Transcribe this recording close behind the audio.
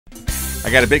I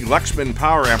got a big Luxman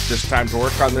power amp this time to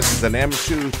work on. This is an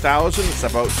M2000. It's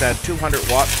about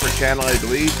 200 watts per channel, I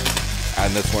believe.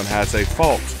 And this one has a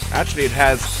fault. Actually, it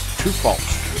has two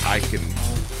faults I can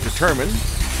determine.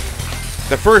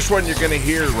 The first one you're going to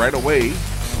hear right away.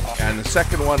 And the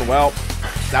second one, well,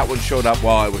 that one showed up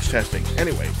while I was testing.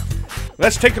 Anyway,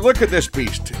 let's take a look at this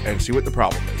beast and see what the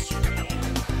problem is.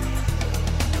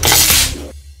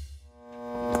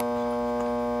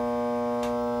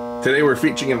 Today we're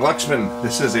featuring a Luxman.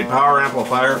 This is a power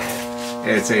amplifier.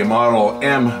 It's a model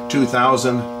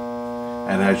M2000,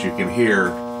 and as you can hear,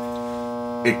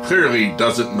 it clearly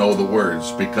doesn't know the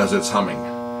words because it's humming.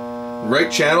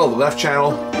 Right channel, the left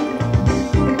channel,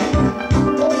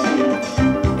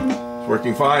 it's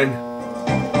working fine.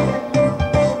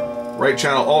 Right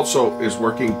channel also is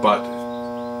working, but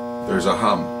there's a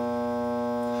hum.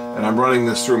 And I'm running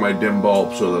this through my dim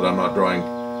bulb so that I'm not drawing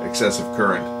excessive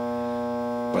current.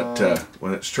 But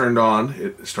when it's turned on,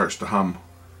 it starts to hum.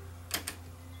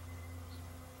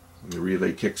 When the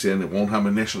relay kicks in, it won't hum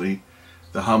initially.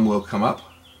 The hum will come up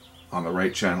on the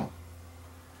right channel.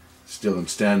 Still in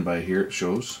standby here, it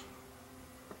shows.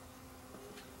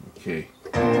 Okay,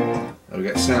 now we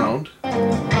got sound.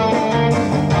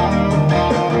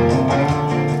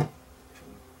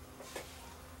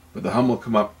 But the hum will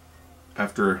come up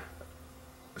after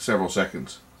several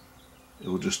seconds. It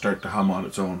will just start to hum on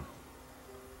its own.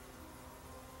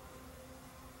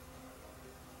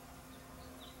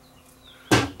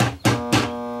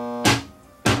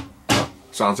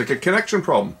 Sounds like a connection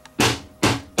problem.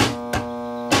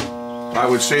 I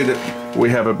would say that we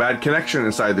have a bad connection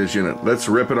inside this unit. Let's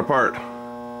rip it apart.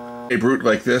 A brute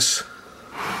like this,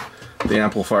 the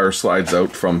amplifier slides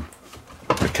out from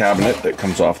the cabinet that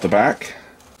comes off the back.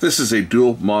 This is a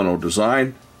dual mono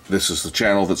design. This is the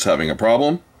channel that's having a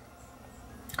problem.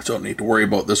 So don't need to worry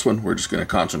about this one. We're just going to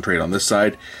concentrate on this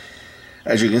side.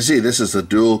 As you can see, this is a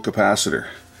dual capacitor.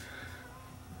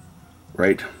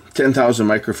 Right? 10,000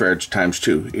 microfarads times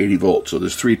 2, 80 volts. So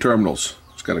there's 3 terminals.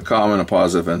 It's got a common, a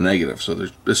positive, and a negative. So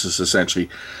this is essentially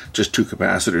just 2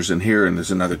 capacitors in here, and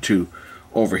there's another 2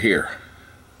 over here.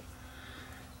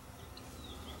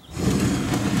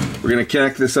 We're going to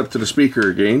connect this up to the speaker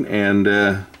again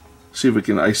and see if we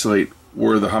can isolate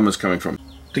where the hum is coming from.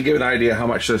 To give an idea how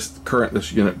much current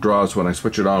this unit draws when I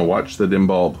switch it on, watch the dim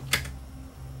bulb.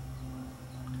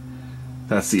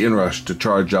 That's the inrush to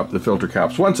charge up the filter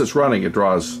caps. Once it's running, it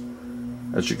draws,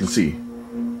 as you can see,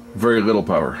 very little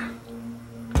power.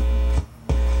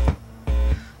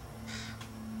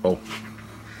 Oh,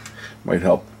 might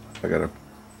help. I got a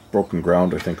broken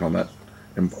ground, I think, on that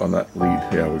lead.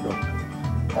 Yeah, we go.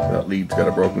 That lead's got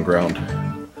a broken ground.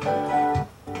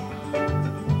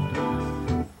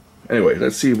 Anyway,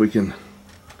 let's see if we can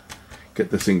get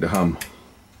this thing to hum.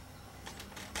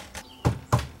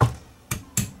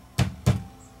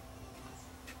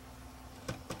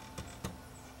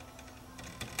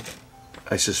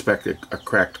 I suspect a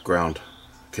cracked ground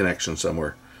connection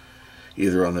somewhere,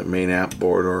 either on the main amp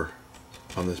board or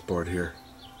on this board here.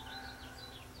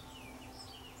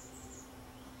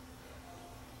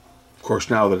 Of course,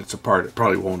 now that it's apart, it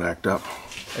probably won't act up.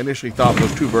 I initially thought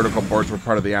those 2 vertical boards were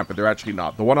part of the amp, but they're actually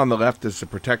not. The one on the left is the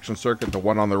protection circuit, the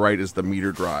one on the right is the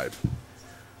meter drive.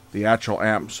 The actual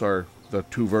amps are the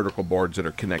 2 vertical boards that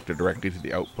are connected directly to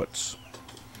the outputs.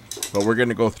 But we're going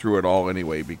to go through it all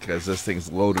anyway because this thing's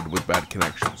loaded with bad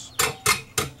connections.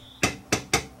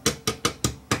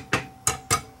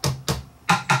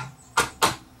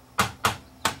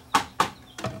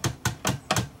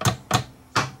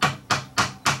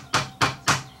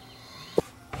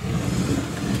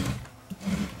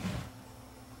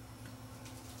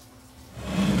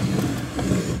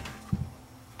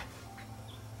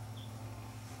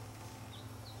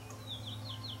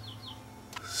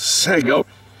 There you go.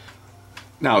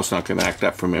 Now it's not going to act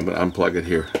up for me. I'm going to unplug it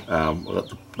here.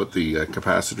 Let the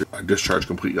capacitor discharge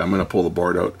completely. I'm going to pull the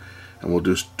board out and we'll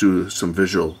just do some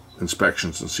visual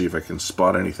inspections and see if I can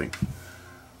spot anything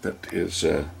that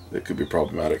could be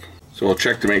problematic. So we'll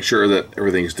check to make sure that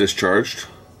everything is discharged,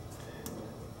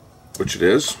 which it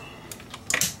is.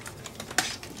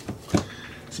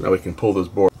 So now we can pull this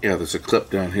board. Yeah, there's a clip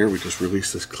down here. We just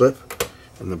release this clip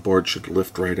and the board should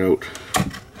lift right out.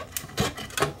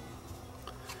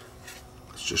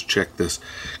 Just check this.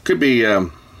 Could be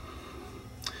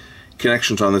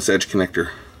connections on this edge connector,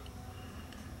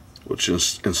 which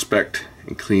inspect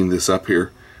and clean this up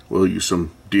here. We'll use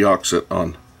some deoxit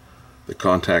on the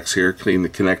contacts here, clean the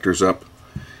connectors up,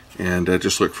 and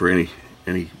just look for any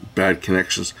bad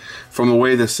connections. From the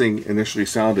way this thing initially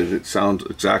sounded, it sounds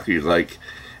exactly like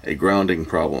a grounding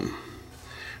problem,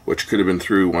 which could have been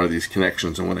through one of these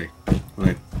connections. And when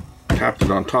I tapped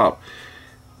it on top,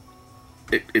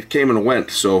 it came and went.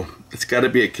 So it's got to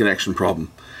be a connection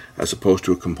problem as opposed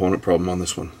to a component problem on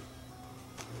this one.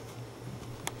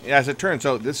 Yeah, as it turns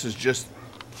out, this is just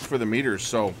for the meters,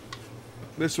 so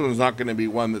this one's not going to be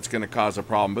one that's going to cause a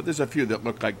problem, but there's a few that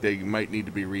look like they might need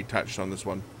to be retouched on this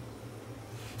one.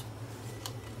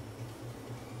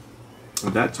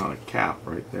 And that's on a cap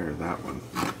right there, that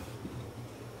one.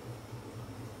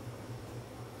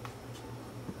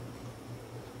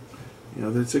 You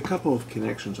know, there's a couple of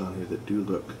connections on here that do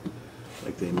look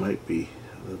like they might be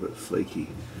a little bit flaky.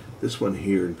 This one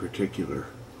here in particular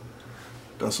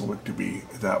doesn't look to be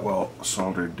that well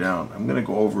soldered down. I'm going to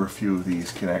go over a few of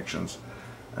these connections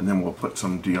and then we'll put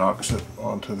some deoxit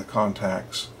onto the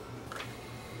contacts.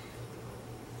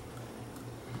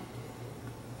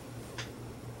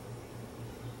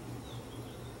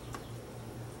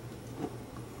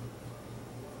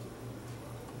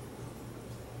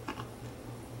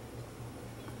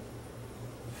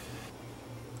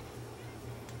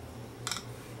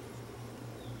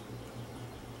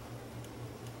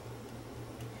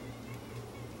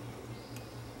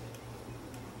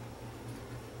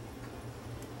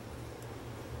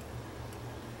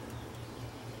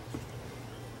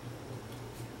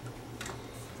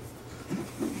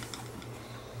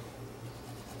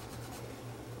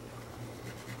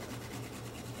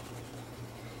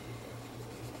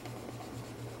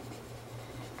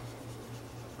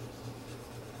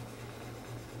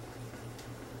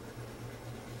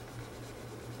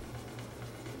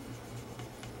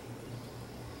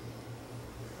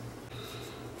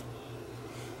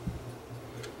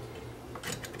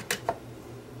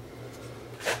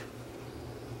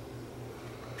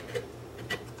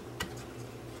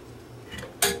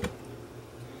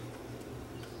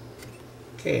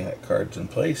 Okay, that card's in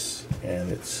place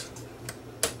and it's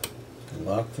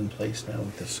locked in place now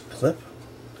with this clip,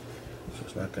 so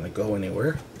it's not going to go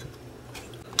anywhere.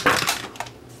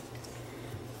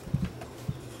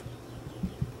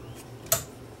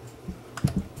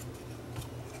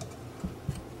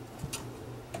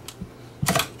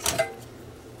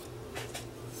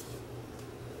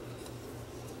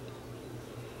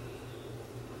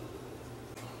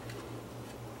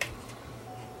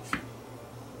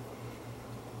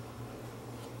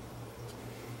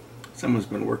 Someone's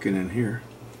been working in here.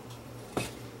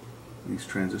 These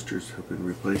transistors have been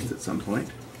replaced at some point.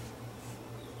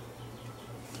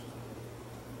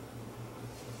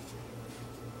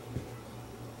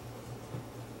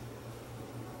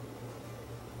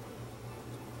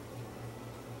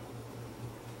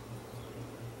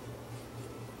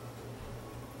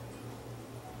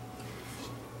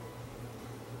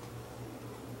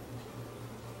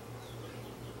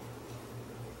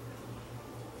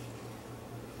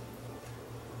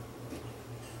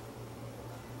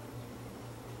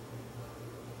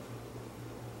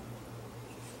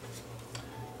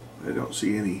 I don't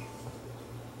see any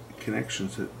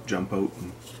connections that jump out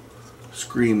and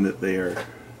scream that they are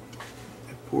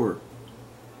poor.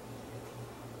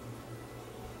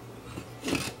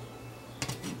 I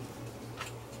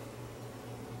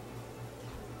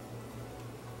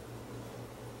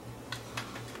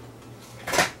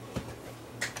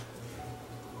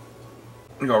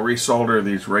think I'll resolder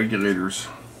these regulators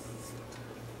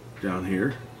down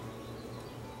here.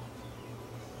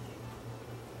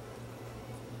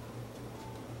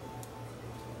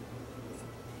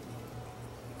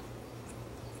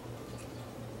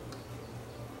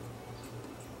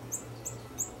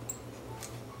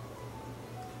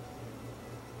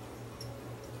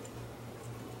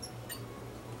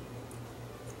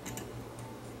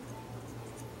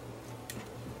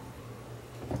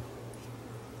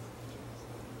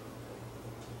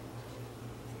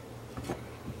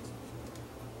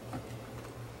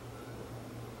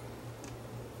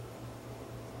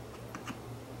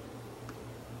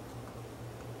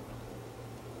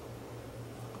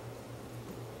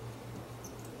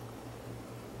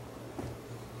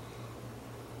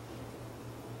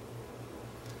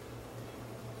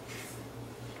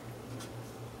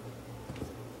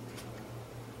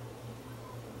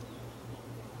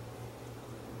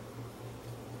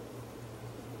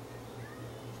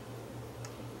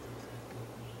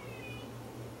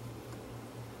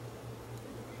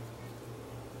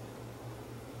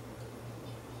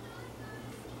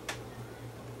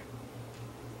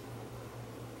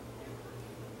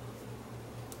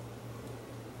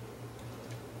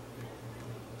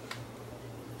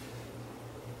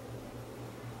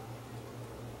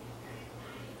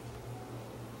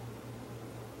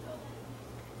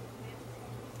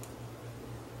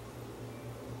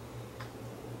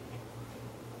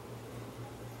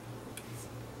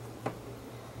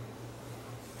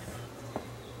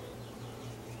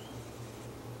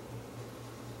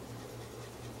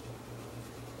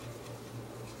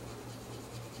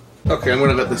 Okay, I'm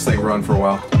gonna let this thing run for a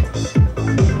while.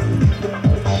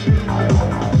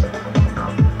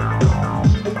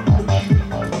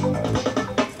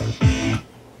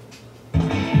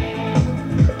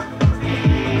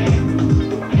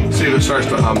 See if it starts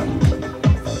to hum.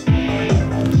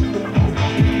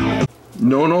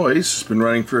 No noise. It's been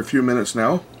running for a few minutes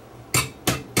now.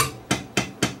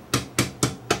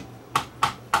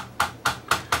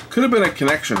 Could have been a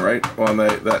connection, right, on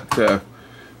the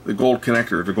gold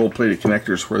connector, the gold plated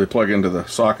connectors where they plug into the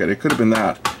socket. It could have been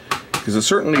that, because it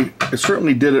certainly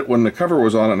did it when the cover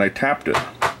was on and I tapped it.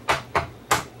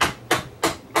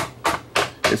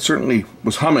 It certainly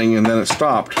was humming and then it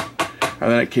stopped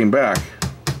and then it came back.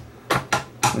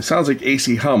 It sounds like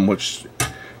AC hum, which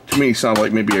to me sounds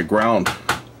like maybe a ground.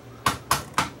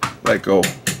 Let go.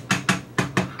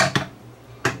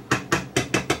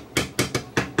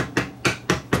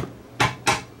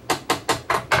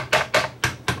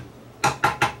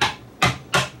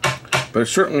 But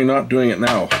it's certainly not doing it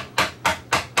now.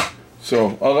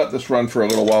 So I'll let this run for a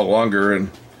little while longer,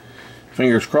 and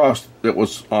fingers crossed it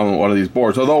was on one of these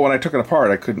boards. Although when I took it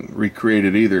apart I couldn't recreate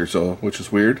it either, so which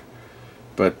is weird.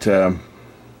 But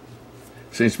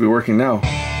seems to be working now.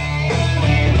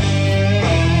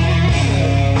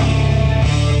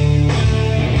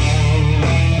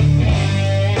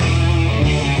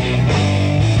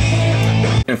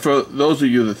 And for those of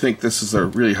you that think this is a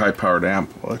really high powered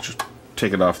amp, well, let's just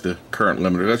take it off the current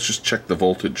limiter. Let's just check the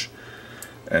voltage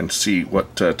and see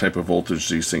what type of voltage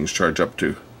these things charge up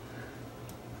to.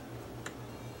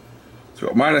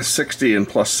 So minus 60 and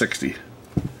plus 60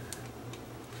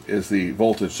 is the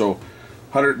voltage. So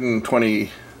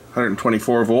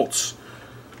 124 volts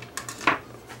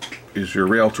is your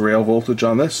rail-to-rail voltage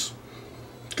on this.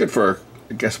 Good for,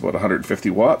 I guess, about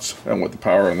 150 watts, and what the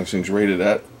power on this thing's rated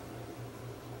at.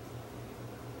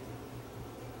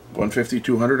 150,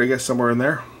 200, I guess, somewhere in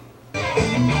there.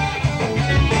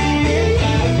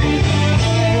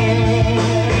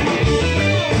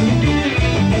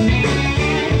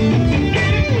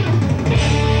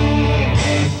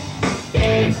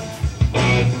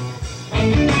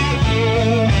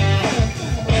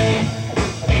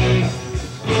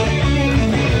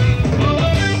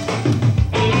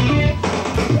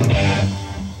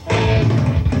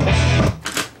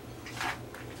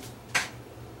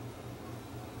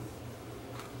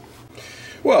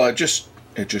 Well, it just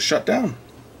shut down.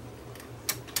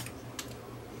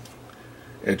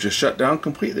 It just shut down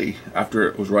completely after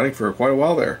it was running for quite a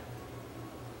while there.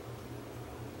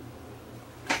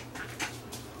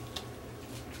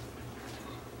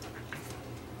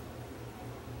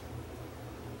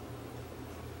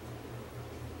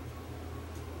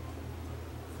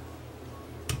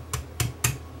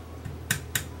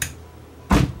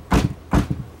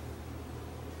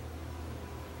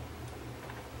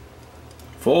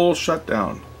 Full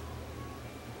shutdown.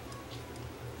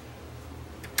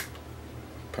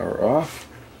 Power off.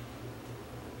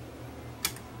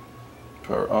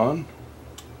 Power on.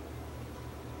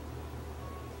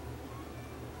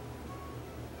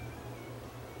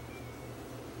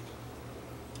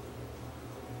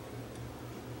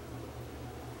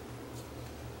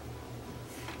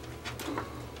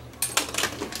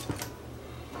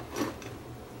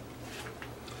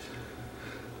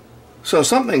 So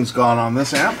something's gone on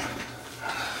this amp.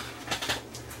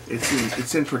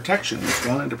 It's in protection. It's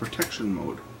gone into protection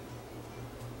mode.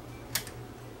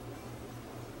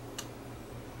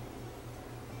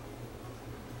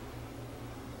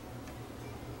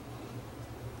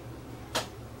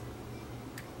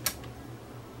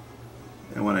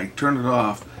 And when I turn it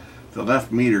off, the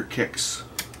left meter kicks.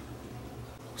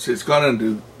 See, it's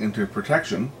gone into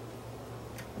protection.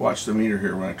 Watch the meter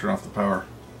here when I turn off the power.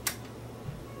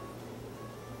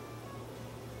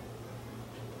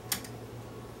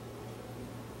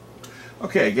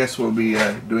 Okay, I guess we'll be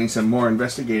doing some more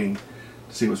investigating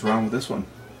to see what's wrong with this one.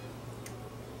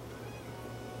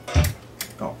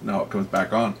 Oh, now it comes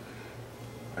back on.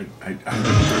 I'm just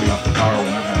turning off the power when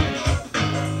that happens.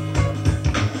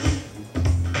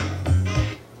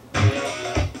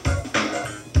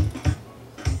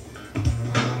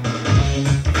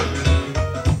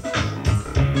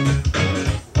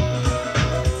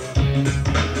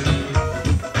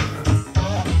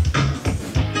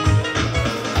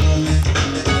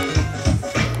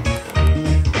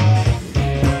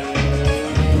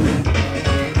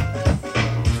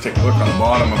 Take a look on the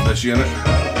bottom of this unit.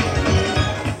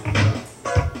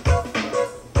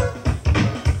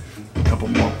 A couple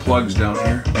more plugs down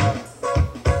here.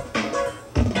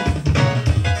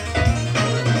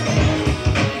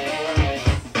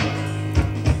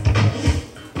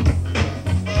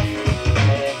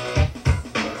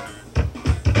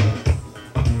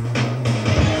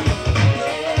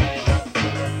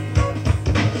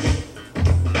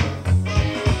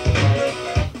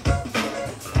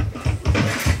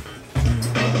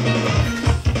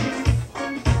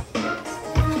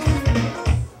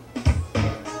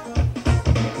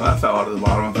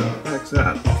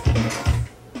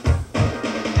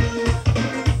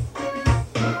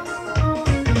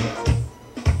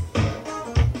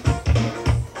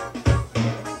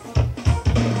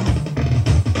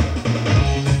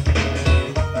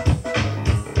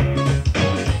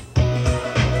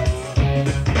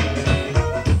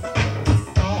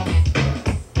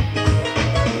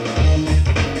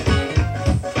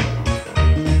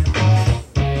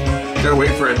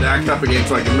 backed up again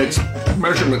so I can make some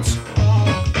measurements. The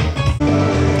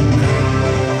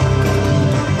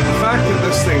fact that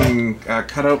this thing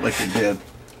cut out like it did,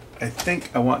 I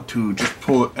think I want to just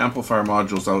pull amplifier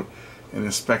modules out and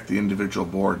inspect the individual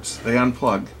boards. They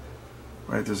unplug,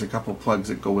 right? There's a couple plugs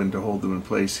that go in to hold them in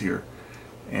place here,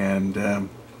 and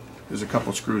there's a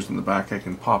couple screws in the back I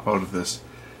can pop out of this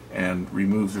and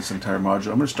remove this entire module.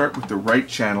 I'm going to start with the right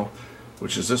channel,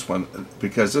 which is this one,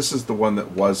 because this is the one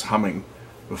that was humming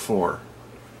before.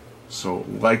 So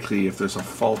likely if there's a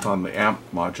fault on the amp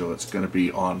module, it's going to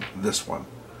be on this one.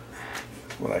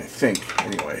 That's what I think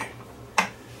anyway.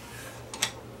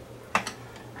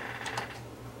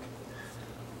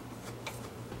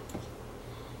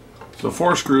 So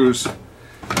 4 screws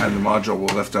and the module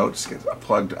will lift out. Just get a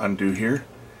plug to undo here.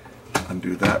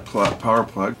 Undo that power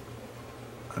plug.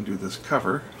 Undo this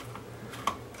cover.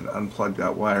 And unplug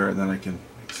that wire, and then I can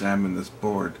examine this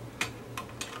board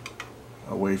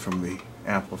away from the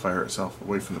amplifier itself,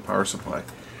 away from the power supply.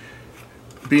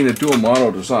 Being a dual mono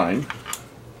design,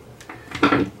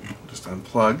 just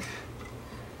unplug.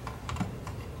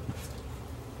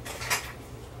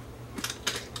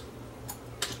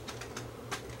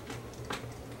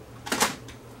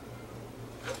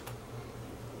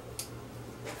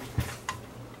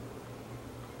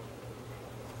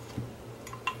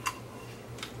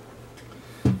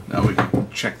 Now we can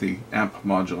check the amp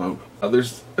module out.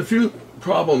 There's a few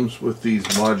problems with these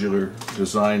modular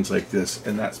designs like this,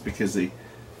 and that's because they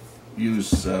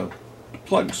use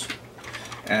plugs.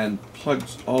 And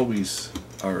plugs always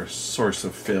are a source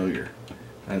of failure.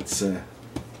 That's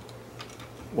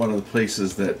one of the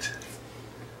places that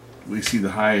we see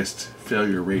the highest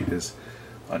failure rate is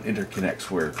on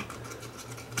interconnects, where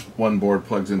one board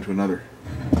plugs into another.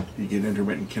 You get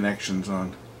intermittent connections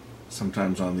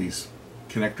sometimes on these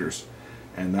connectors,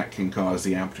 and that can cause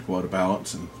the amp to go out of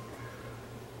balance and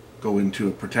go into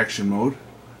a protection mode.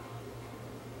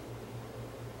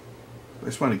 I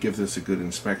just want to give this a good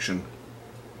inspection,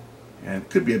 and it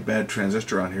could be a bad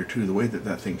transistor on here too. The way that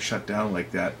that thing shut down like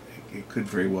that, it could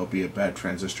very well be a bad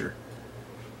transistor,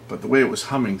 but the way it was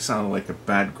humming sounded like a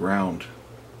bad ground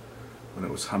when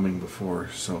it was humming before.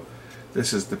 So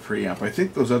this is the preamp. I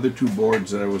think those other 2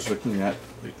 boards that I was looking at,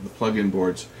 the plug-in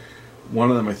boards, one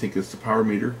of them I think is the power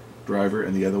meter driver,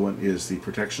 and the other one is the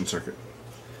protection circuit.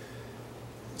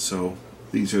 So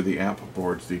these are the amp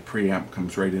boards. The preamp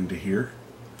comes right into here,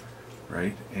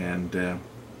 right, and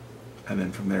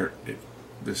then from there,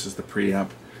 this is the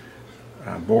preamp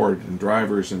board and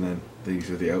drivers, and then these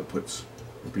are the outputs.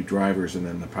 Would be drivers, and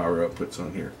then the power outputs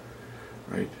on here,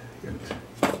 right? You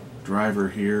got driver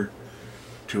here,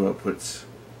 2 outputs,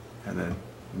 and then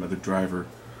another driver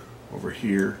over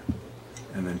here,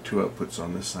 and then 2 outputs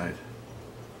on this side.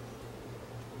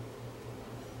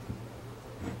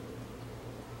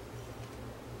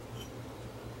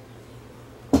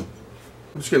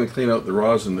 I'm just going to clean out the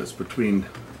rosin that's between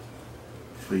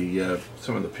the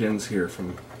some of the pins here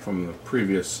from the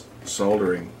previous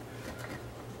soldering.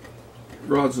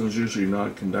 Rosin is usually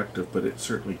non-conductive, but it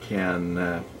certainly can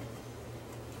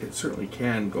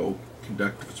go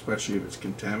conductive, especially if it's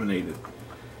contaminated.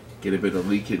 Get a bit of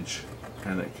leakage,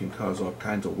 and it can cause all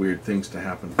kinds of weird things to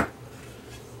happen.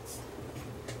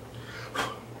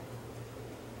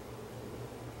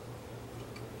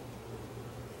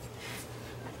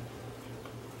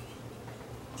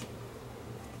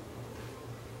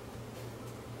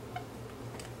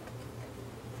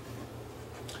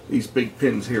 These big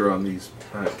pins here on these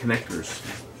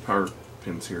connectors, power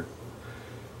pins here,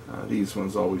 these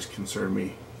ones always concern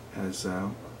me as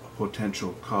a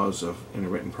potential cause of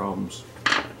intermittent problems.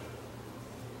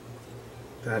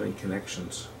 That and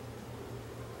connections.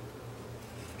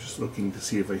 Just looking to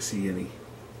see if I see any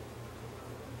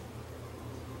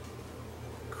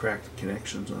cracked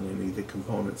connections on any of the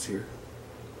components here.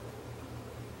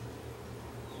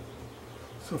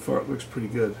 So far it looks pretty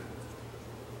good.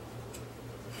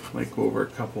 Might go over a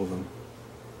couple of them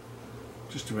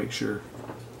just to make sure.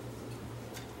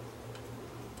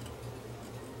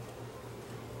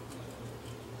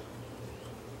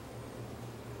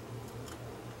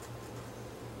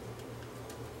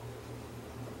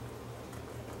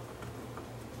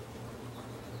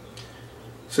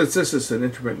 Since this is an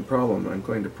intermittent problem, I'm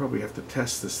going to probably have to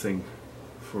test this thing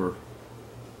for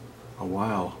a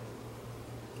while.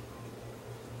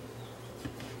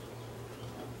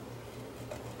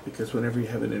 Because whenever you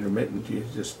have an intermittent, you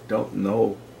just don't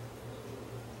know.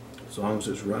 As long as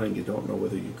it's running, you don't know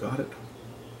whether you got it.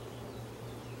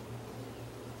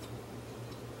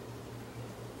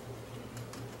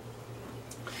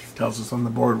 Tells us on the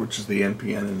board which is the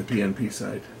NPN and the PNP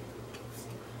side.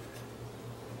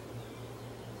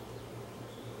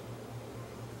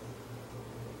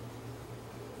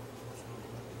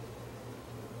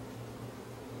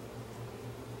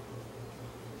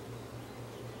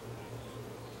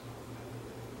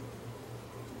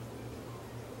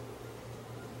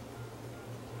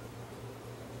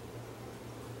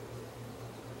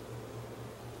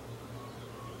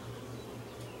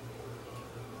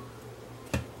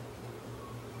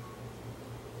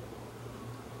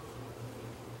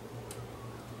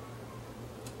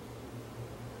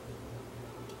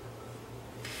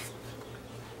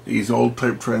 These old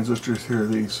type transistors here,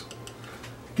 these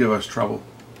give us trouble.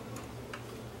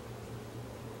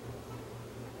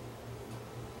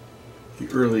 The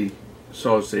early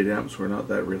solid state amps were not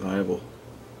that reliable.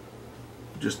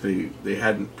 Just they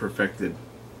hadn't perfected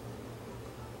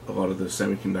a lot of the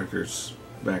semiconductors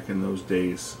back in those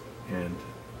days, and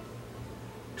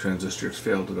transistors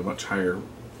failed at a much higher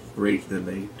rate than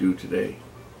they do today.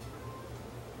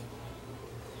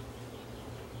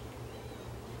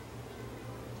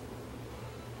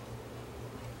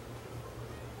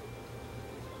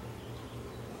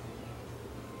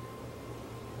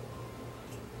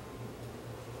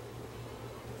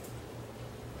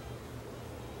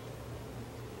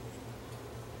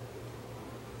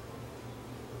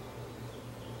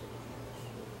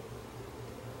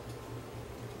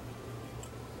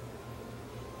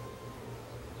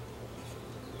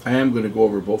 I am going to go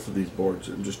over both of these boards.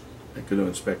 I'm going to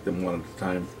inspect them one at a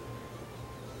time.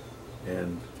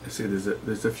 And I say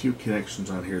there's a few connections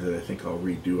on here that I think I'll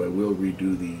redo. I will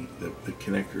redo the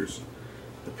connectors,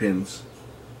 the pins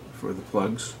for the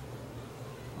plugs.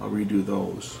 I'll redo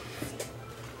those.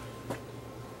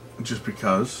 Just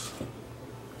because.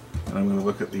 And I'm going to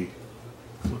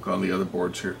look on the other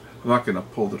boards here. I'm not going to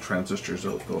pull the transistors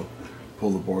out though. Pull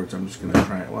the boards. I'm just going to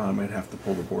try it. Well, I might have to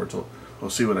pull the boards out.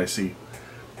 I'll see what I see.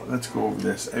 Let's go over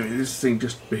this. I mean, this thing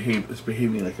just it's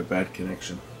behaving like a bad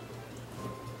connection.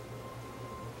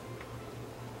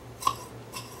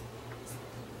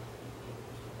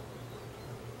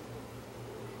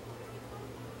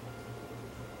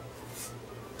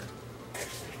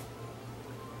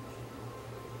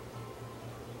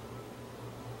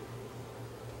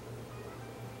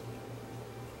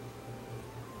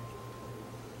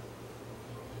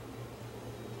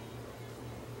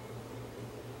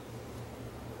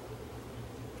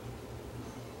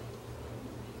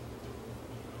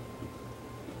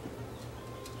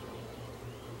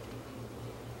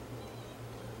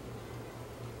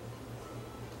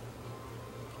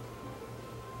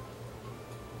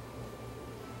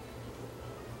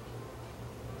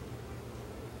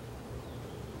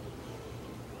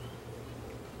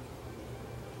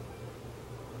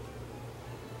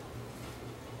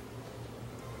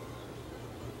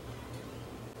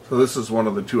 So this is one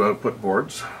of the two output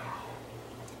boards.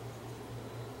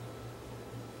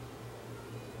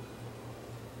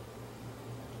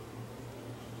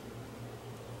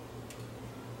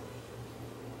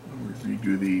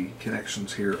 Redo the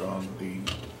connections here on the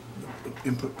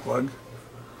input plug.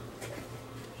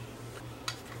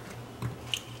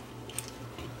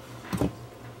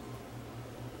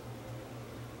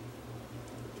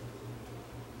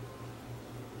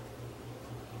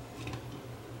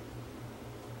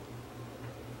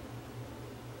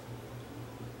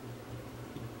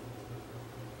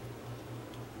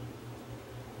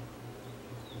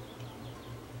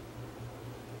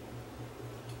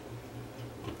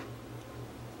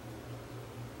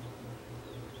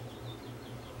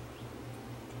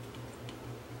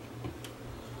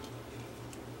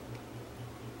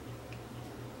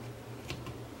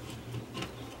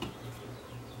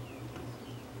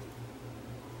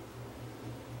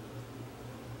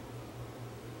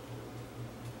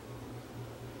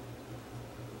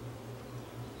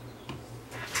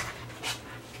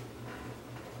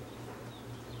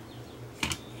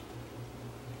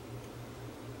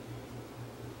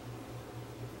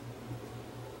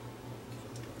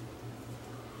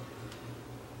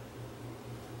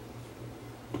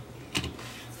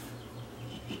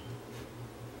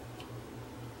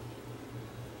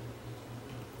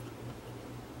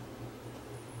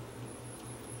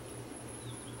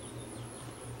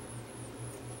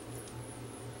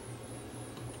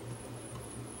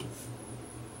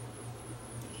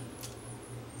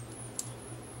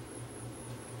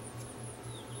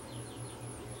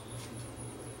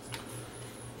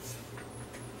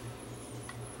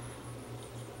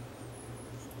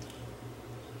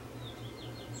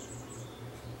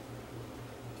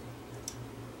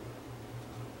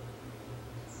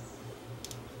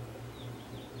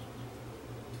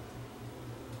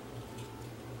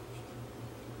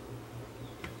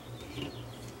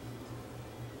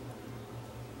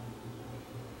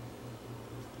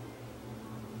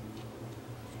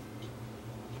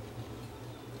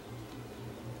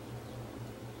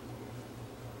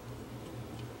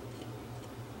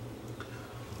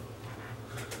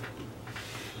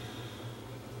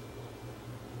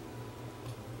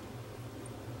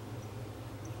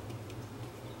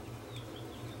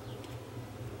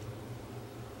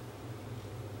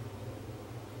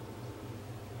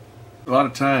 A lot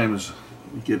of times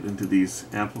we get into these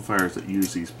amplifiers that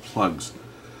use these plugs,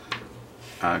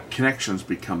 connections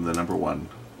become the number one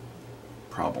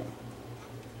problem.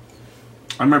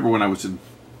 I remember when I was in,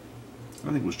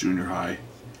 I think it was junior high,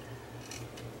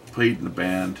 played in a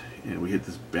band, and we had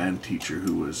this band teacher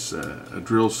who was a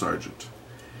drill sergeant.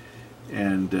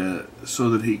 And so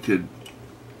that he could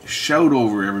shout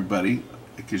over everybody,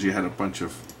 because you had a bunch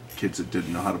of kids that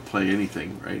didn't know how to play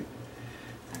anything, right?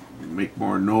 Make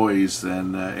more noise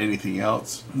than anything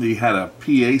else. He had a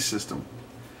PA system,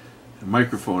 a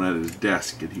microphone at his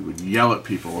desk, and he would yell at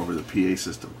people over the PA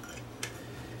system.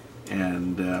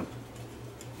 And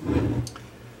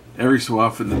every so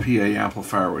often the PA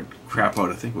amplifier would crap out.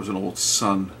 I think it was an old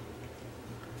Sun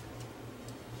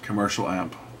commercial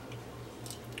amp.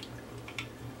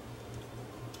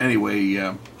 Anyway, he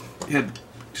had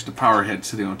just a power head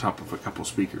sitting on top of a couple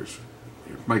speakers,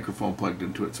 a microphone plugged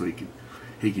into it, so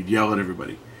he could yell at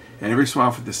everybody. And every so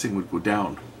often this thing would go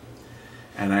down.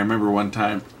 And I remember one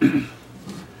time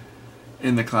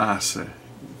in the class, a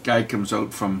guy comes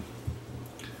out from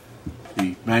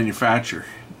the manufacturer.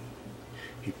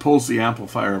 He pulls the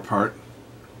amplifier apart,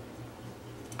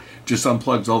 just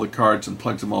unplugs all the cards and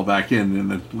plugs them all back in, and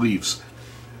then leaves.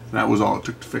 And that was all it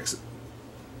took to fix it.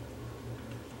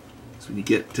 So when you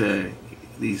get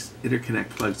these interconnect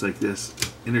plugs like this,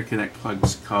 interconnect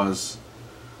plugs cause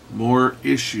more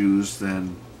issues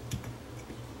than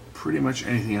pretty much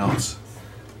anything else.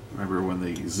 Remember when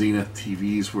the Zenith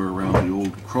TVs were around, the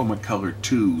old Chroma-Color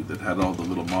 2 that had all the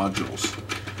little modules.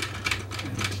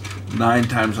 And 9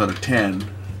 times out of 10,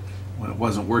 when it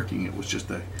wasn't working, it was just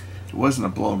it wasn't a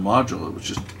blown module, it was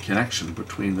just a connection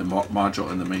between the module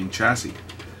and the main chassis.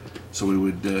 So we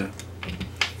would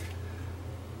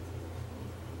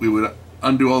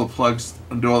undo all the plugs,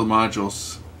 undo all the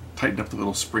modules, tighten up the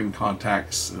little spring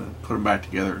contacts, put them back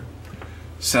together,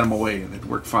 send them away, and they'd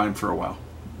work fine for a while.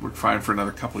 Work fine for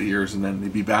another couple of years, and then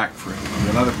they'd be back for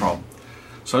another problem.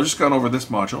 So I've just gone over this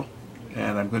module,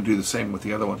 and I'm going to do the same with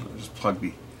the other one. I'll just plug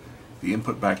the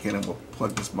input back in, and we'll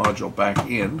plug this module back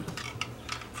in.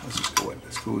 Let's just go in.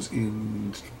 This goes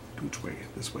in, which way?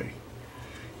 This way.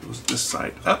 It goes this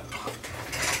side up.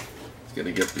 It's going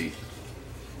to get the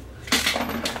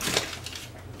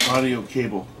audio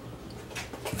cable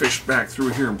fished back through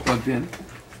here and plugged in,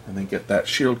 and then get that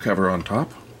shield cover on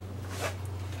top.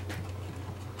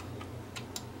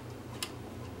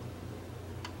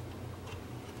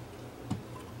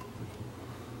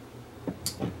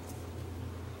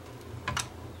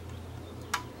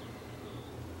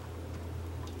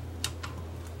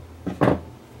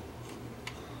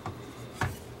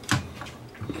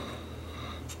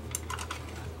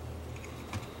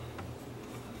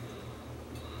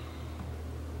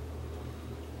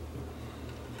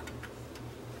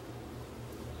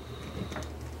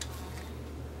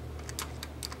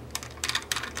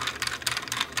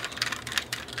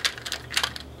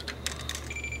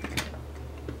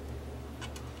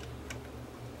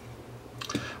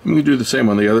 I'm going to do the same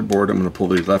on the other board. I'm going to pull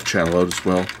the left channel out as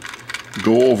well.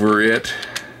 Go over it,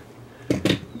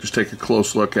 just take a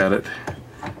close look at it,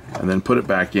 and then put it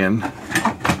back in.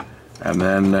 And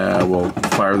then we'll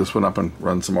fire this one up and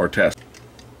run some more tests.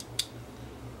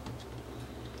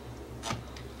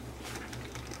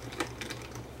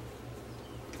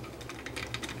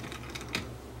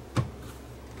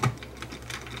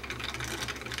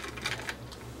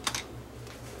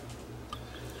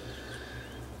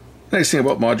 The nice thing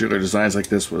about modular designs like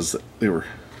this was that they were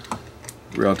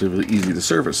relatively easy to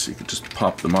service. You could just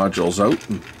pop the modules out,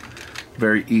 and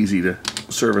very easy to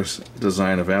service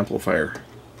design of amplifier.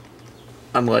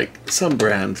 Unlike some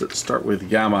brands that start with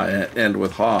Yama and end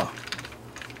with Ha.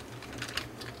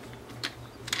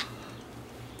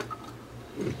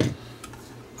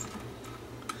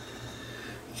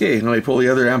 Okay, now we pull the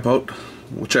other amp out.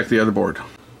 We'll check the other board.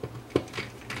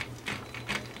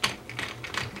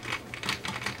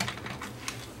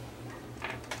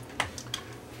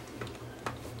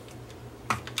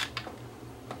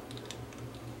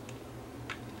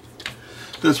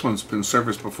 This one's been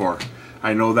serviced before.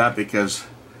 I know that because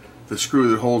the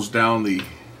screw that holds down the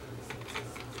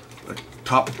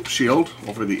top shield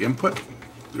over the input,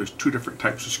 there's 2 different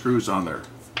types of screws on there.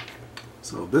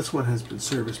 So this one has been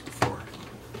serviced before.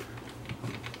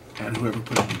 And whoever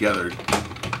put it together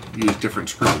used different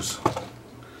screws.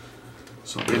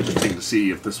 So it'll be interesting to see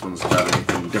if this one's got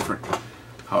anything different,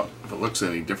 if it looks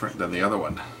any different than the other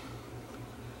one.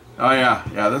 Oh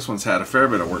yeah, this one's had a fair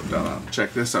bit of work done on it.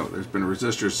 Check this out. There's been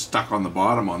resistors stuck on the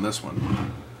bottom on this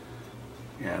one.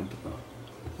 And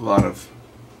a lot of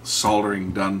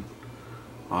soldering done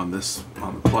on the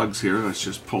plugs here. Let's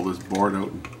just pull this board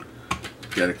out and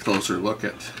get a closer look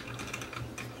at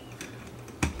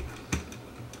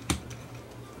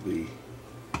the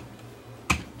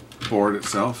board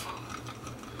itself.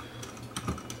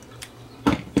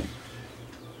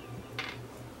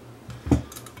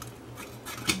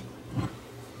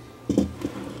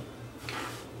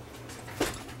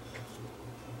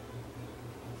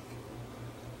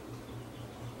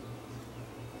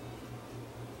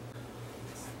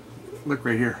 Look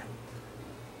right here.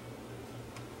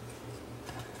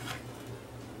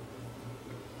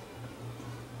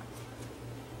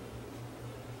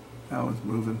 That one's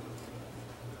moving.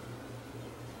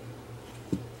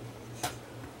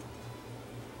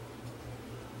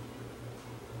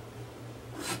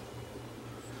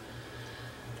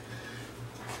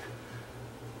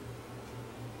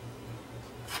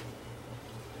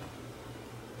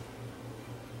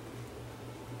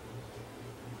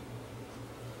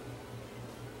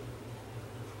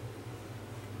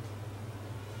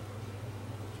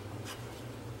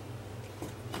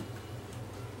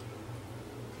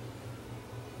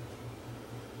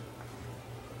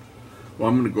 Well,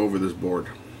 I'm going to go over this board.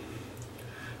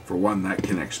 For one, that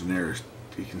connection there,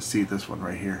 you can see this one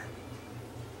right here.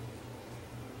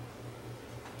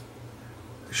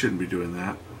 I shouldn't be doing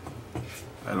that.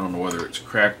 I don't know whether it's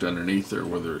cracked underneath or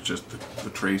whether it's just the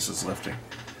trace is lifting.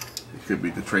 It could be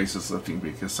the trace is lifting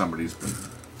because somebody's been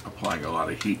applying a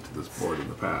lot of heat to this board in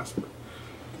the past. But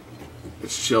it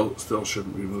still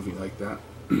shouldn't be moving like that.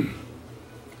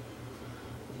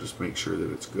 Just make sure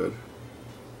that it's good.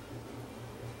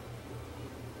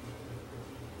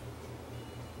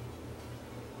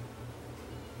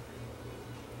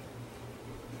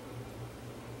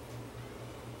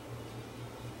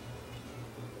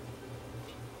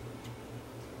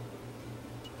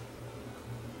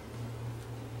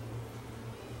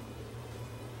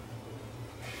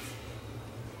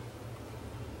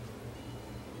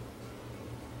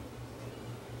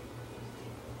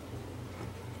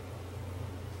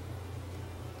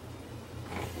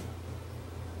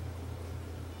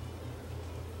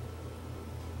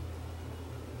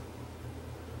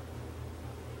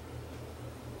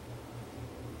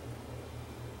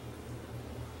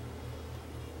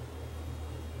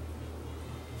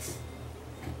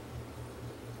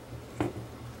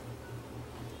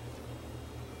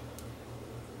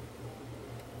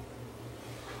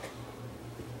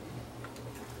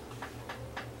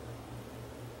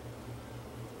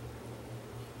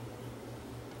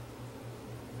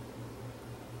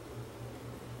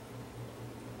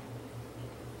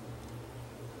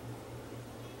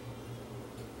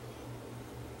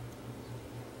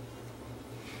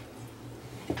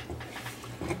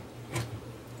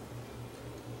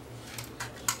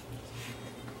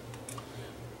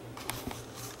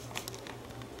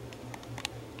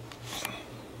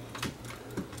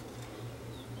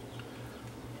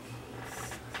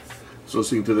 I was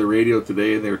listening to the radio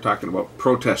today and they were talking about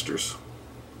protesters.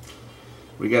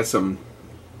 We got some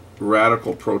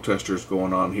radical protesters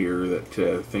going on here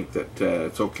that think that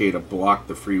it's okay to block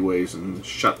the freeways and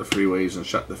shut the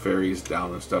ferries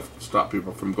down and stuff to stop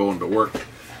people from going to work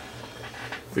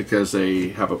because they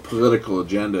have a political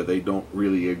agenda. They don't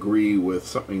really agree with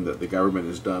something that the government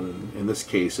has done. In this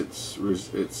case, it's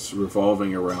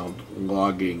revolving around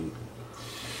logging.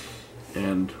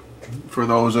 And for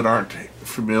those that aren't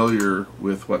familiar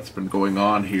with what's been going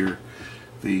on here,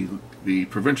 the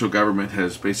provincial government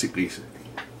has basically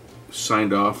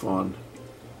signed off on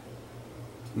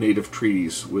native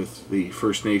treaties with the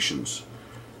First Nations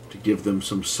to give them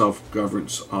some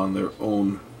self-governance on their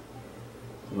own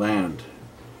land.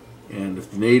 And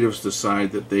if the natives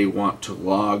decide that they want to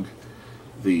log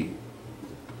the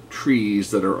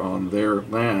trees that are on their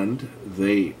land,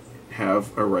 they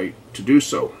have a right to do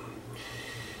so.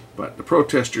 But the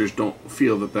protesters don't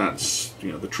feel that that's,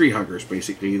 the tree huggers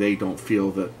basically, they don't feel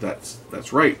that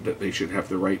that's right, that they should have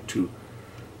the right to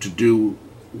do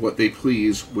what they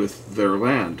please with their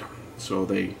land. So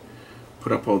they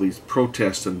put up all these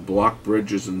protests and block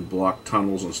bridges and block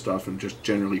tunnels and stuff and just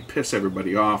generally piss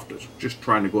everybody off just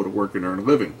trying to go to work and earn a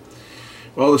living.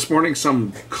 Well, this morning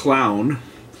some clown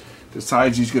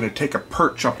decides he's going to take a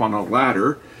perch up on a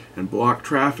ladder and block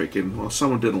traffic, and well,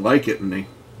 someone didn't like it and they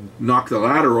knocked the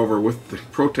ladder over with the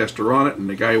protester on it, and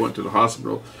the guy went to the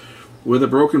hospital with a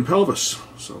broken pelvis.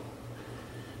 So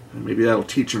maybe that'll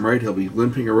teach him right. He'll be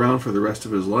limping around for the rest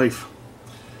of his life.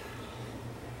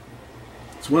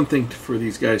 It's one thing for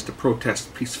these guys to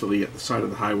protest peacefully at the side of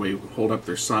the highway, hold up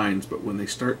their signs, but when they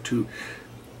start to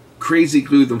crazy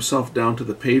glue themselves down to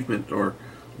the pavement or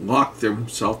lock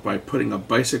themselves by putting a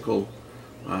bicycle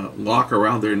lock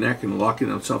around their neck and locking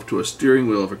themselves to a steering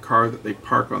wheel of a car that they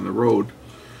park on the road,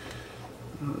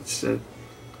 it's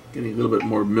getting a little bit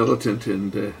more militant,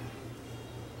 and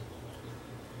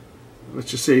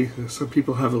let's just say some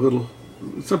people have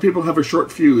a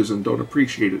short fuse and don't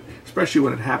appreciate it, especially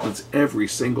when it happens every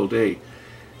single day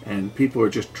and people are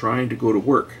just trying to go to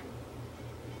work.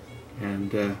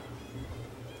 And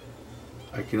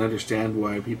I can understand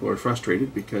why people are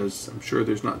frustrated, because I'm sure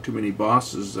there's not too many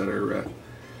bosses that are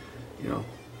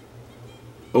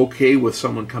okay with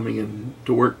someone coming in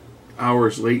to work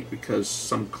hours late because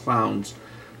some clowns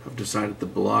have decided to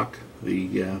block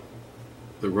the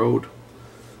road.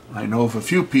 I know of a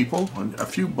few people, a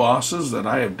few bosses that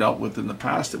I have dealt with in the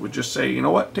past that would just say, you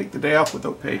know what, take the day off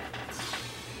without pay.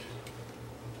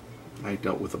 I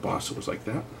dealt with a boss that was like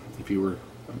that. If you were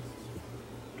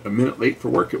a minute late for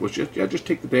work, it was just, yeah, just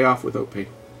take the day off without pay.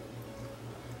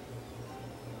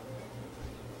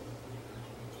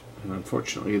 And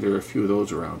unfortunately, there are a few of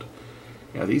those around.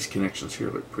 Yeah, these connections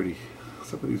here look pretty,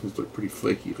 some of these ones look pretty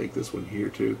flaky, like this one here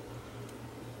too.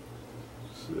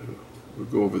 So we'll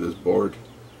go over this board.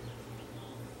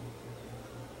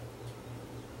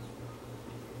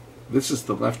 This is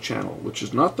the left channel, which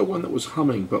is not the one that was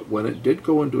humming, but when it did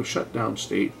go into a shutdown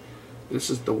state, this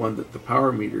is the one that the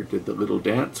power meter did the little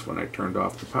dance when I turned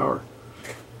off the power.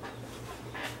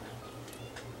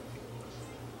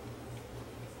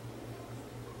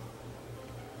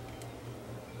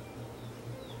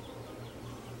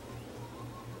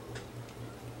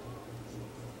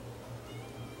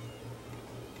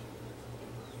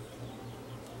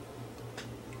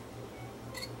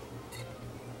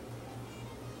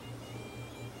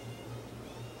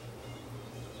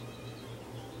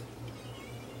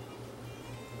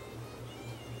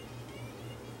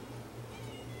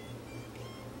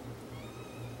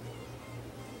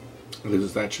 This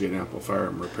is actually an amplifier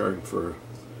I'm repairing for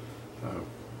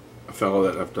a fellow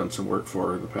that I've done some work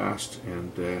for in the past,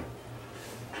 and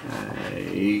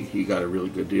he got a really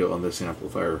good deal on this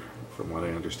amplifier from what I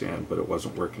understand, but it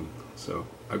wasn't working. So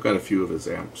I've got a few of his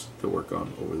amps to work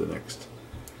on over the next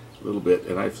little bit,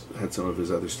 and I've had some of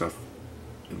his other stuff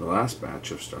in the last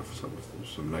batch of stuff,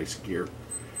 some nice gear.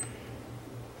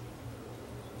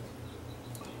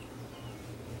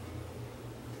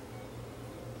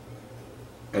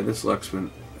 And this Luxman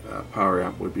power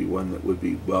amp would be one that would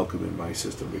be welcome in my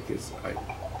system because I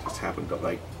just happen to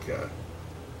like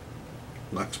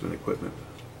Luxman equipment.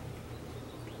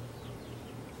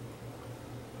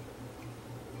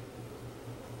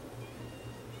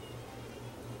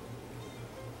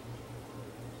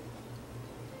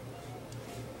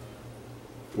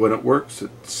 When it works,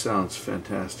 it sounds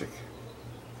fantastic.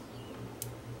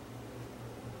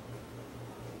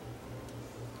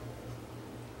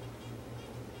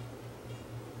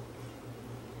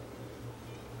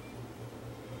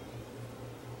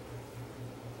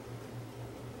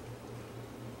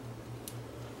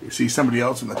 You see, somebody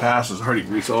else in the past has already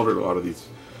resoldered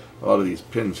a lot of these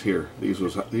pins here. These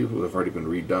would have already been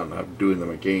redone. I'm doing them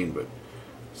again, but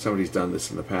somebody's done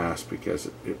this in the past because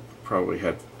it probably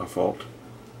had a fault.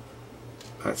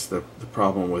 That's the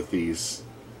problem with these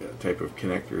type of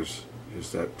connectors,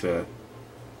 is that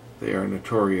they are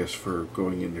notorious for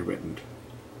going intermittent.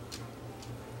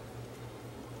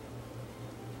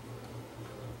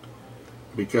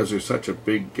 Because they're such a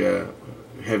big,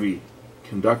 heavy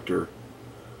conductor,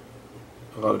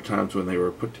 a lot of times when they were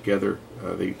put together,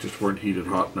 they just weren't heated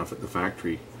hot enough at the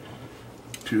factory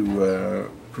to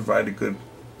provide a good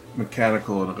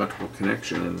mechanical and electrical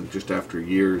connection, and just after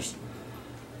years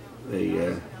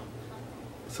they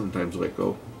sometimes let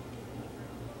go.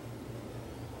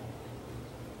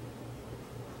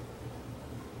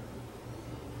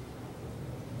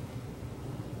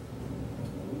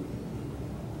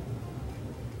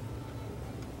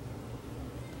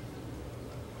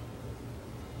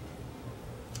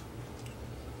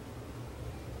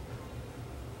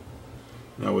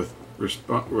 Now, with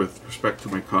respect to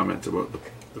my comments about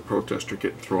the protester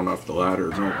getting thrown off the ladder,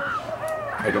 no,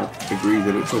 I don't agree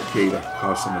that it's okay to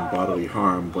cause someone bodily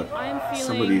harm, but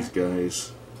some of these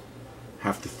guys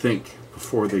have to think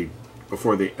before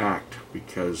they act,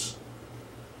 because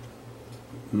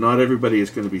not everybody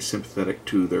is going to be sympathetic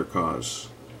to their cause,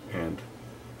 and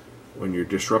when you're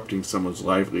disrupting someone's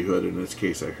livelihood, in this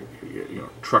case,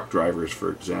 truck drivers,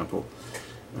 for example,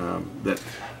 that,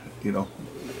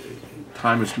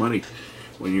 time is money.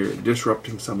 When you're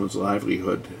disrupting someone's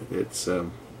livelihood, it's it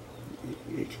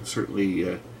can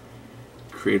certainly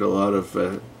create a lot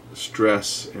of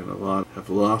stress, and a lot have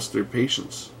lost their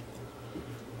patience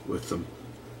with them.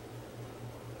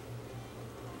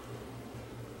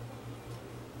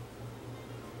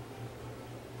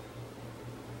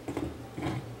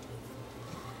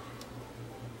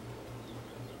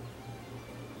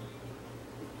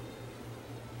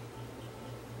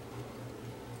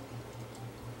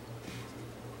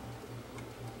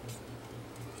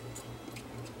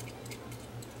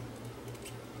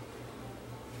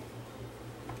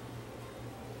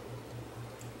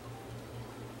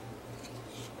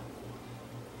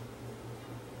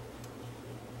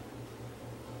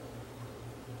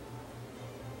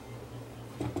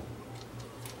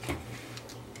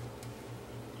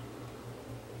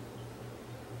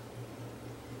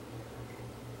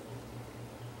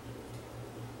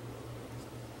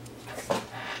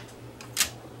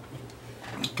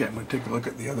 Okay, I'm going to take a look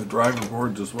at the other driver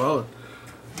boards as well.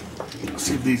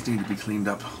 See if these need to be cleaned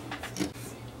up.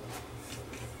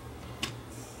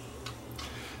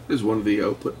 This is one of the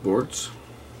output boards.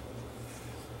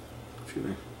 If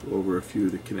you go over a few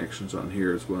of the connections on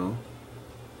here as well,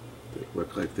 they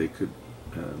look like they could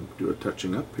do a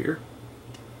touching up here.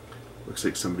 Looks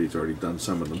like somebody's already done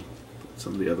some of them.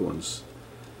 Some of the other ones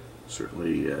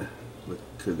certainly look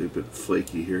a bit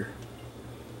flaky here.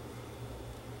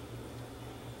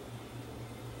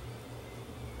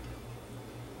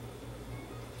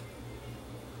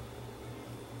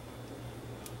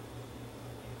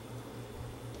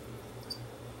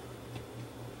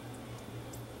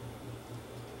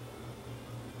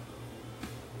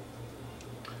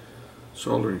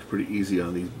 Soldering is pretty easy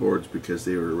on these boards because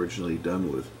they were originally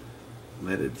done with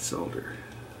leaded solder.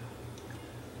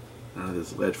 None of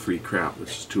this lead-free crap, which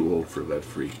is too old for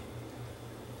lead-free.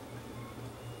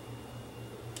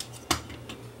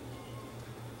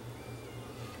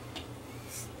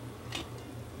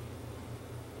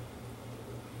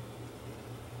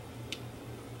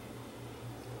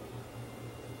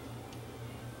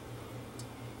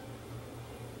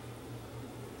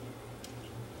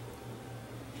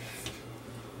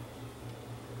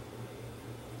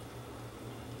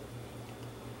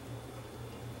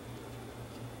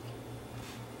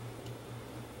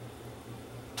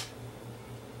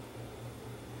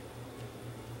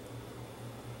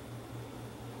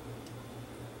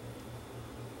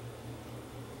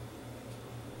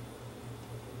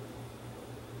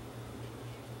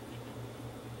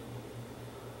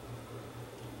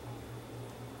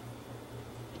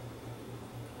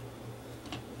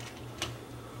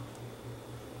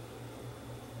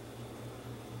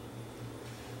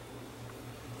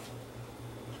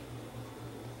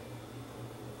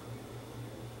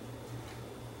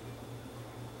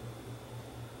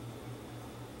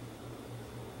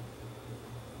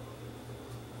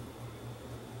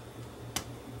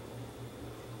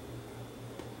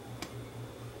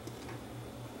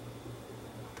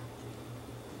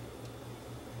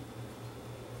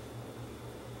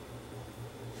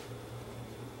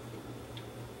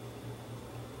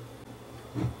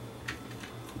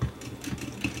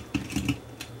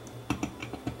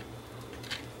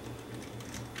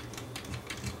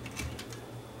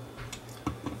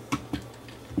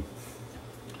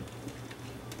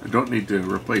 I don't need to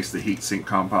replace the heatsink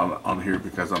compound on here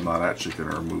because I'm not actually going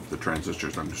to remove the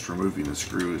transistors. I'm just removing the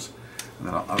screws, and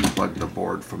then I'll unplug the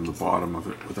board from the bottom of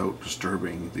it without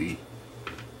disturbing the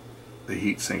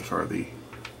heatsink or the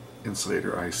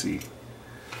insulator IC.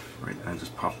 Right, I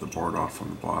just pop the board off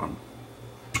from the bottom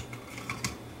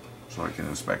so I can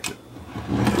inspect it.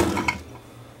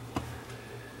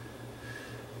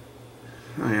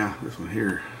 Oh yeah, this one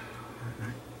here.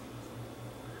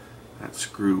 That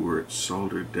screw where it's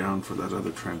soldered down for that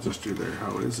other transistor there,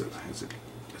 how is it? Is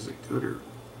it good or?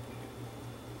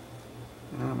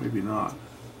 Maybe not.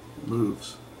 It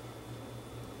moves.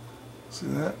 See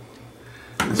that?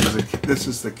 This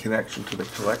is the connection to the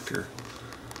collector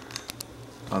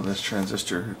on this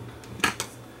transistor.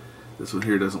 This one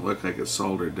here doesn't look like it's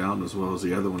soldered down as well as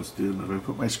the other ones do. And if I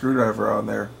put my screwdriver on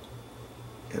there,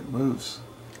 it moves.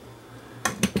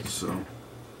 So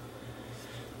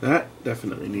that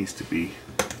definitely needs to be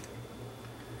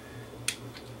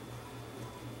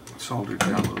soldered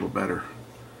down a little better,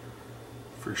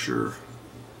 for sure.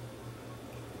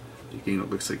 Again,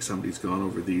 it looks like somebody's gone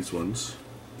over these ones.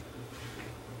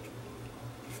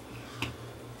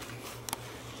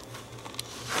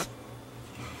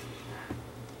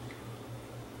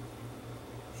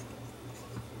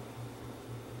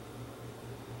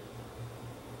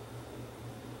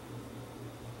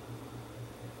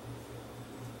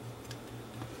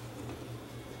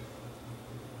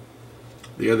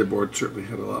 The other board certainly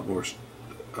had a lot more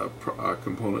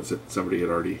components that somebody had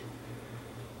already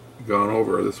gone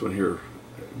over. This one here,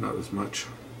 not as much.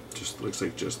 Just looks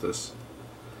like just this.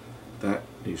 That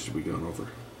needs to be gone over.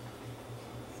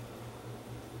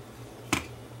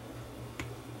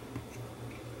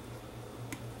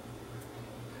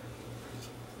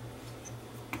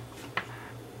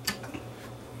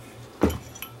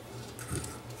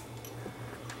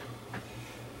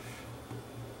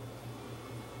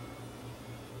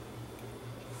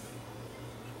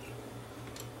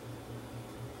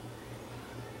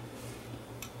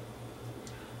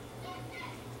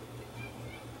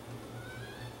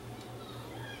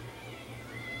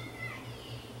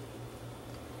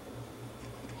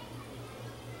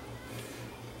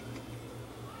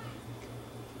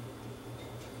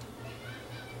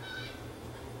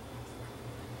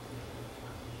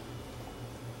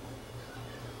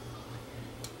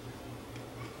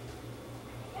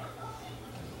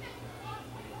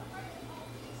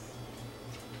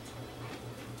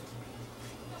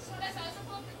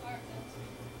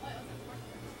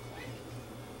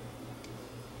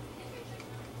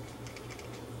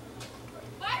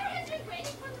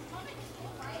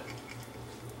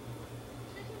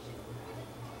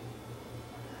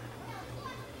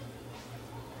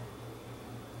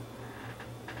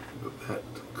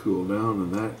 cool down,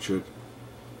 and that should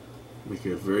make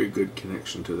a very good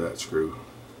connection to that screw.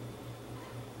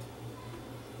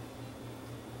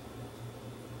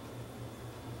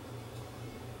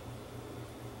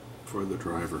 For the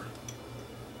driver.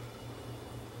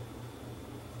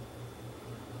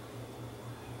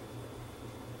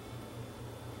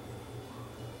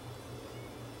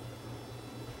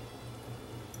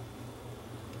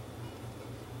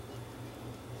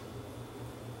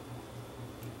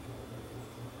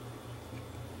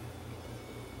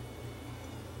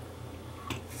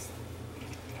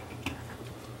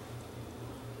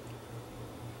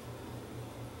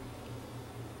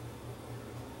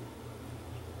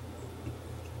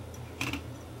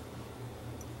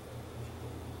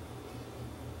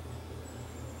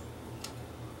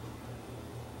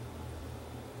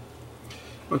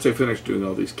 Once I finish doing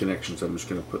all these connections, I'm just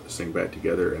going to put this thing back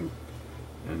together and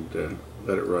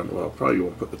let it run. Well, I probably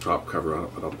won't put the top cover on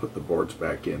it, but I'll put the boards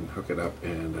back in, hook it up,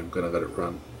 and I'm going to let it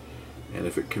run. And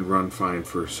if it can run fine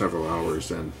for several hours,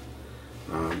 then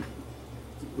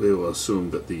we will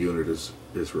assume that the unit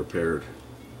is repaired.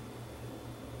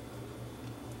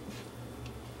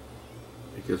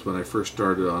 Because when I first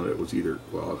started on it, it was either,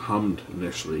 well, it hummed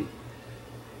initially,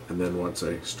 and then once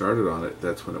I started on it,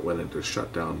 that's when it went into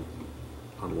shutdown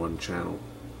on one channel,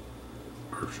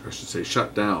 or I should say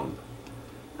shut down,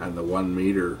 and the 1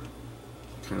 meter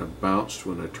kind of bounced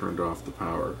when I turned off the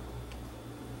power.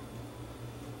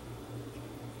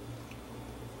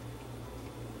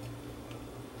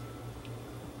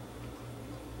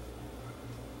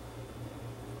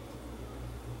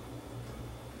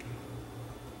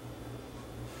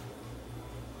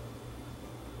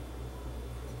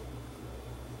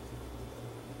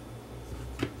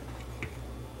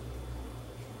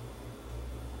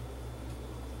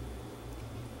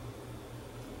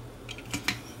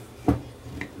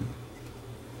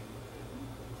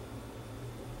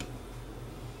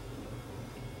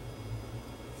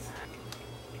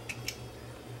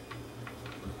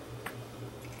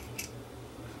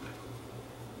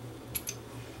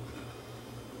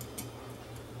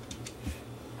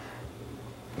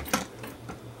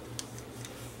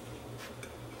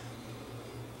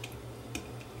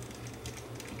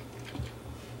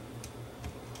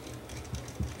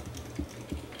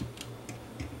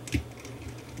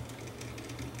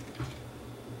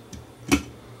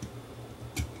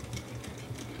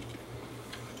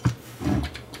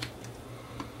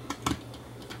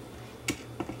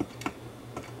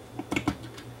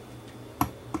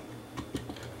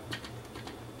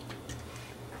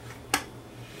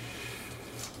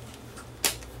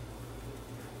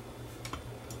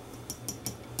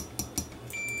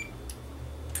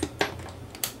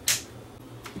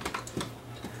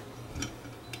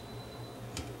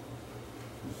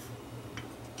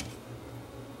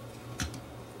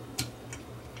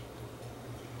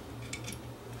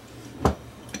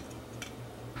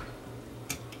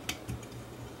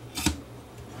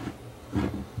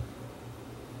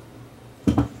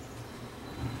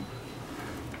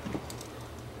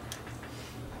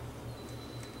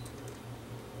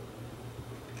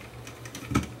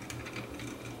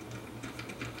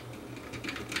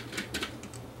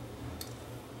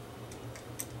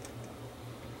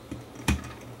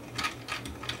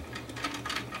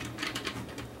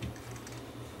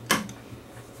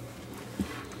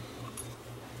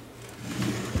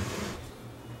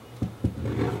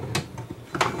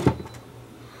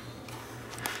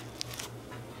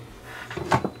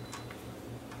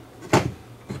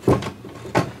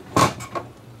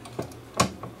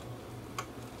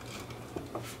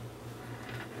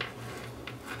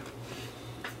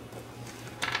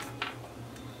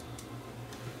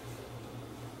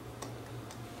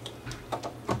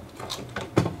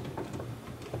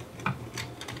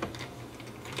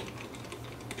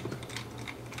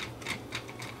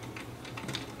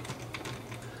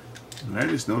 And I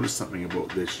just noticed something about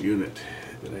this unit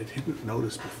that I didn't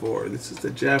notice before. This is the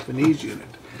Japanese unit.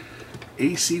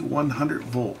 AC 100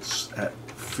 volts at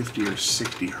 50 or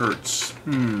 60 hertz.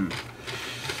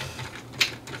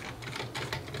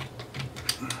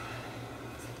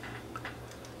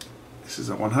 This is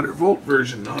a 100 volt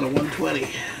version, not a 120.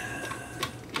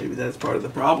 Maybe that's part of the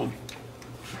problem.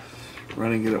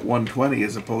 Running it at 120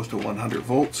 as opposed to 100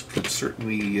 volts could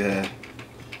certainly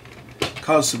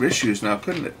cause some issues now,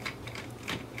 couldn't it?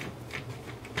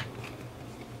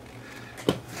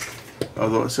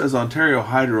 Although it says Ontario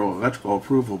Hydro Electrical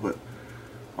Approval, but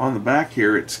on the back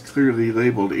here it's clearly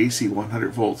labeled AC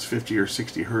 100 volts, 50 or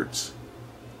 60 hertz.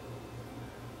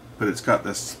 But it's got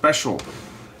the special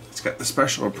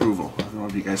approval. I don't know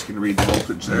if you guys can read the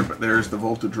voltage there, but there's the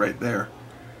voltage right there.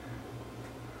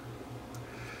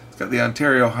 got the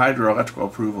Ontario hydroelectrical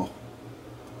approval,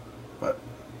 but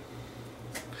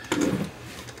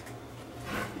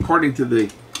according to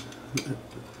the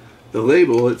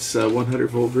label, it's a 100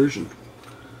 volt version.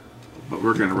 But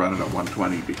we're going to run it at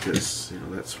 120 because, you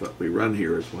know, that's what we run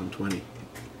here is 120.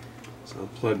 So I'll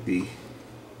plug the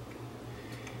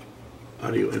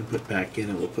audio input back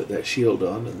in and we'll put that shield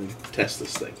on and then test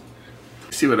this thing.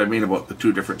 See what I mean about the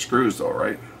two different screws though,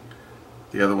 right?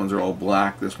 The other ones are all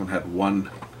black. This one had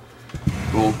one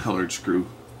gold colored screw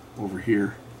over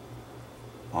here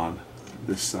on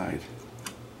this side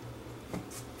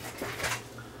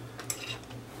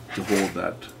to hold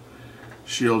that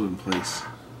shield in place.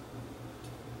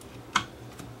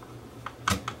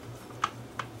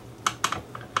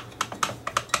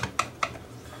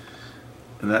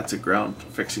 And that's a ground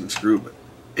fixing screw, but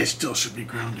it still should be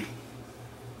grounding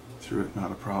through it,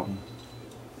 not a problem.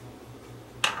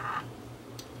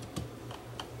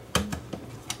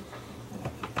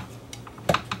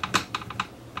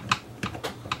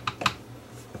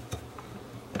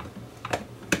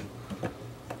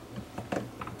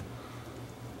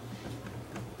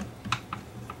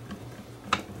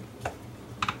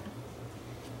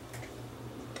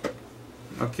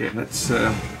 Okay, let's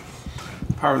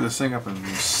power this thing up and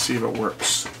see if it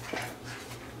works.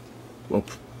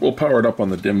 We'll power it up on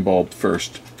the dim bulb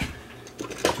first,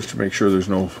 just to make sure there's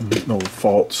no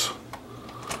faults,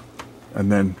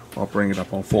 and then I'll bring it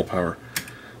up on full power.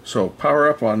 So power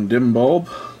up on dim bulb,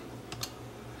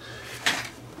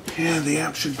 and the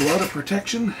amp should go out of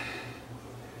protection,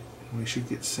 and we should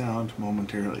get sound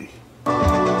momentarily. There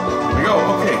we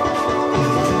go. Okay,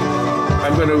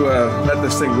 I'm going to let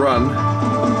this thing run.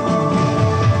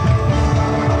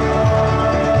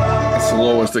 The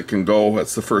lowest it can go.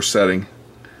 That's the first setting.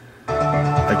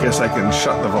 I guess I can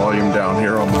shut the volume down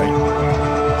here on my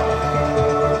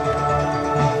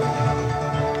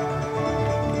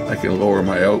I can lower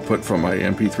my output from my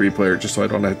MP3 player just so I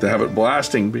don't have to have it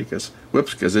blasting because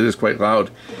it is quite loud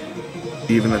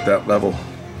even at that level.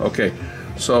 Okay,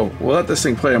 so we'll let this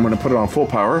thing play. I'm going to put it on full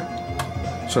power.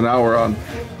 So now we're on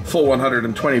full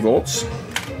 120 volts.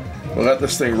 We'll let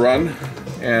this thing run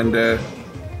and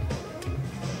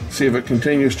see if it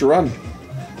continues to run.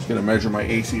 I'm going to measure my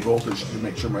AC voltage to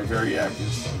make sure my variac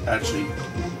is actually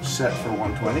set for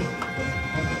 120.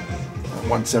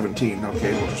 117.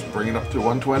 Okay, we'll just bring it up to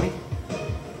 120.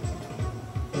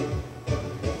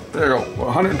 There you go,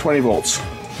 120 volts.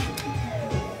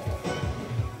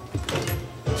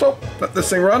 So, let this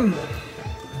thing run.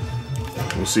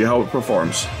 We'll see how it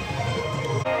performs.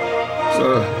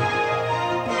 So,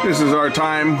 this is our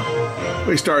time.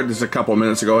 We started this a couple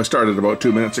minutes ago. I started about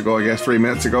 2 minutes ago, I guess 3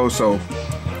 minutes ago, so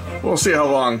we'll see how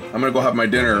long. I'm gonna go have my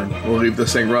dinner. We'll leave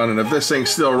this thing run, and if this thing's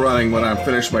still running when I'm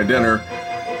finished my dinner,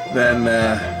 then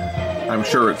I'm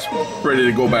sure it's ready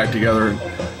to go back together and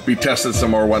be tested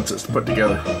some more once it's put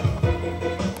together.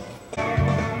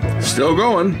 Still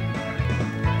going.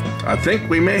 I think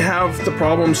we may have the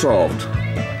problem solved.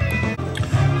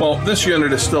 Well, this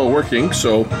unit is still working,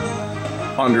 so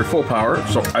under full power,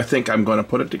 so I think I'm going to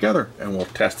put it together and we'll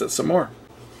test it some more.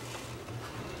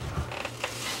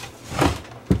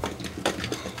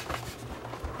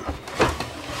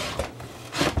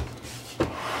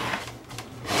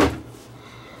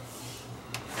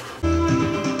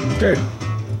 Okay.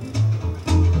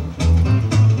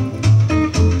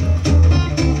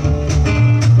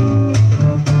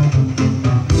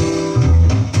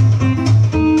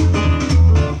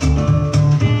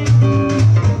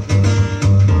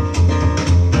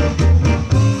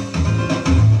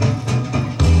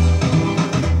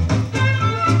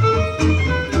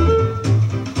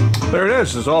 There it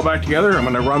is. It's all back together. I'm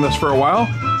going to run this for a while,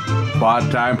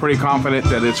 but I'm pretty confident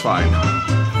that it's fine.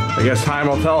 I guess time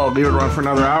will tell. I'll leave it run for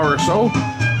another hour or so,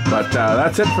 but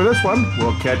that's it for this one.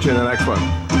 We'll catch you in the next one.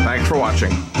 Thanks for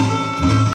watching.